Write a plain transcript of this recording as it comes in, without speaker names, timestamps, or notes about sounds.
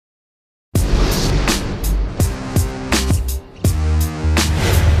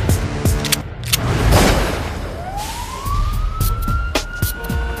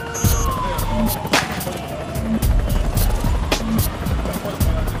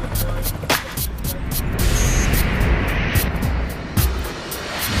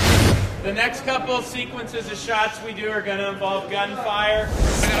The next couple of sequences of shots we do are going to involve gunfire.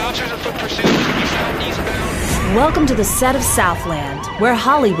 I got officers in foot pursuit southeastbound. Welcome to the set of Southland, where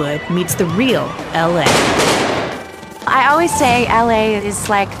Hollywood meets the real LA. I always say LA is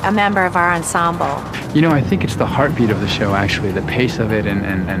like a member of our ensemble. You know, I think it's the heartbeat of the show, actually, the pace of it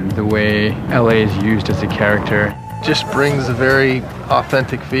and the way LA is used as a character. Just brings a very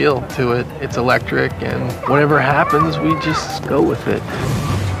authentic feel to it. It's electric, and whatever happens, we just go with it.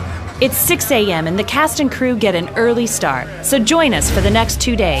 It's 6 a.m. and the cast and crew get an early start. So join us for the next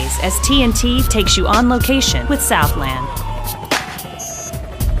 2 days as TNT takes you on location with Southland.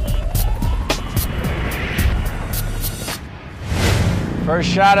 First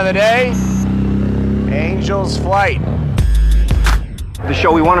shot of the day, Angel's Flight. The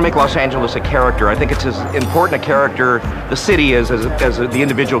show, we want to make Los Angeles a character. I think it's as important a character the city is as the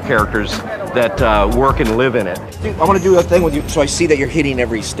individual characters that work and live in it. I want to do a thing with you so I see that you're hitting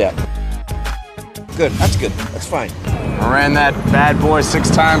every step. Good, that's fine. I ran that bad boy 6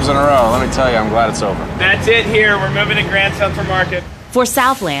 times in a row. Let me tell you, I'm glad it's over. That's it here. We're moving to Grand Central Market. For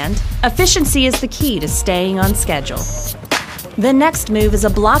Southland, efficiency is the key to staying on schedule. The next move is a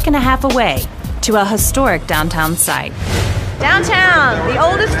block and a half away to a historic downtown site. Downtown, the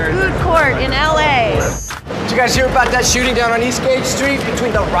oldest food court in LA. Did you guys hear about that shooting down on East Gate Street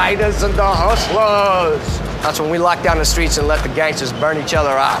between the Riders and the Hustlers? That's when we lock down the streets and let the gangsters burn each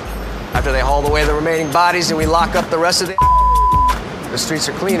other out. After they haul away the remaining bodies and we lock up the rest of the streets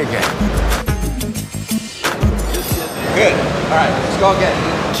are clean again. Good. All right, let's go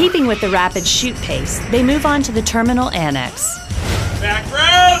again. Keeping with the rapid shoot pace, they move on to the terminal annex. Back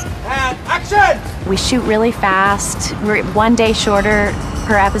row! And action! We shoot really fast. We're 1 day shorter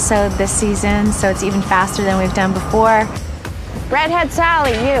per episode this season, so it's even faster than we've done before. Redhead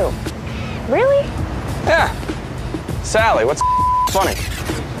Sally, you. Really? Yeah. Sally, what's funny?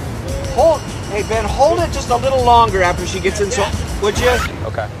 Hey Ben, hold it just a little longer after she gets in, so, would you?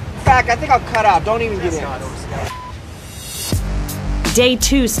 Okay. In fact, I think I'll cut out, don't even get in. Day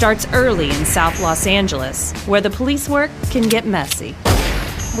 2 starts early in South Los Angeles, where the police work can get messy.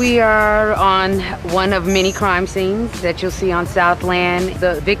 We are on one of many crime scenes that you'll see on Southland.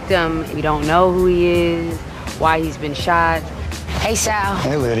 The victim, we don't know who he is, why he's been shot. Hey, Sal.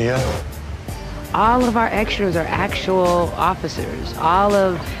 Hey, Lydia. All of our extras are actual officers. All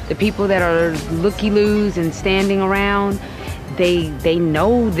of the people that are looky-loos and standing around, they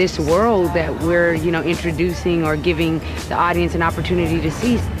know this world that we're, introducing or giving the audience an opportunity to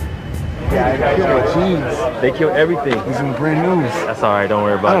see. They kill everything. This is brand new. That's all right. Don't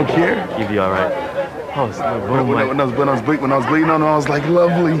worry about it. I don't care. You'll be all right. Oh, When I was bleeding on her, I was like,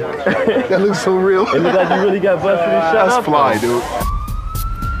 lovely. That looks so real. It looks like you really got busted and shot That's up. fly, dude.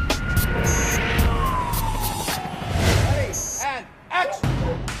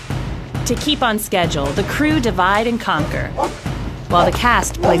 To keep on schedule, the crew divide and conquer, while the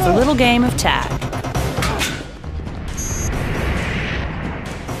cast plays a little game of tag.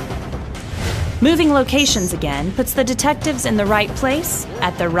 Moving locations again puts the detectives in the right place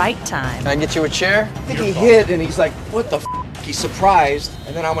at the right time. Can I get you a chair? I think he hit, and he's like, what the f***? He's surprised,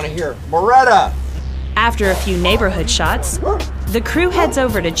 and then I'm gonna hear, Moretta! After a few neighborhood shots, the crew heads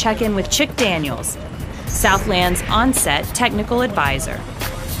over to check in with Chick Daniels, Southland's on-set technical advisor.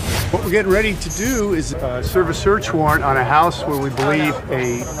 What we're getting ready to do is serve a search warrant on a house where we believe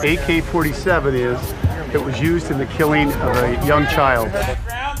a AK-47 is that was used in the killing of a young child.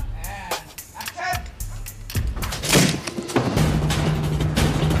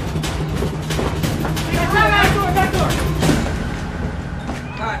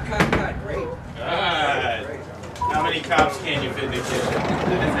 Cut, great. Good. How many cops can you fit in the kitchen?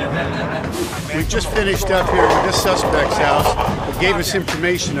 We just finished up here with this suspect's house. It gave us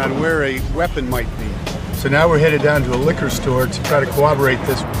information on where a weapon might be. So now we're headed down to a liquor store to try to corroborate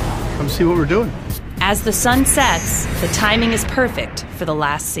this. Come see what we're doing. As the sun sets, the timing is perfect for the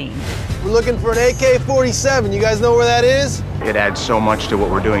last scene. We're looking for an AK-47. You guys know where that is? It adds so much to what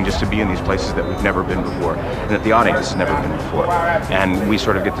we're doing just to be in these places that we've never been before, and that the audience has never been before. And we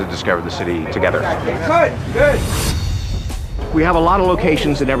sort of get to discover the city together. Good. We have a lot of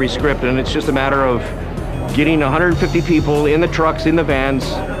locations in every script, and it's just a matter of getting 150 people in the trucks, in the vans,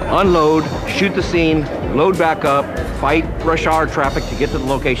 unload, shoot the scene, load back up, fight rush hour traffic to get to the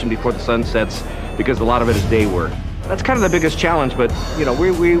location before the sun sets, because a lot of it is day work. That's kind of the biggest challenge, but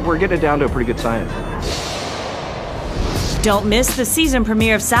we're getting it down to a pretty good science. Don't miss the season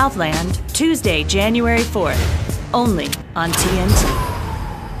premiere of Southland, Tuesday, January 4th, only on TNT.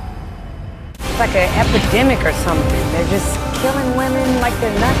 It's like an epidemic or something. They're just killing women like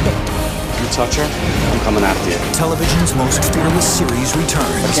they're nothing. You touch her, I'm coming after you. Television's most fearless series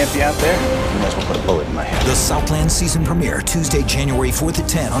returns. I can't be out there. You might as well put a bullet in my head. The Southland season premiere, Tuesday, January 4th at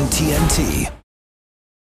 10 on TNT.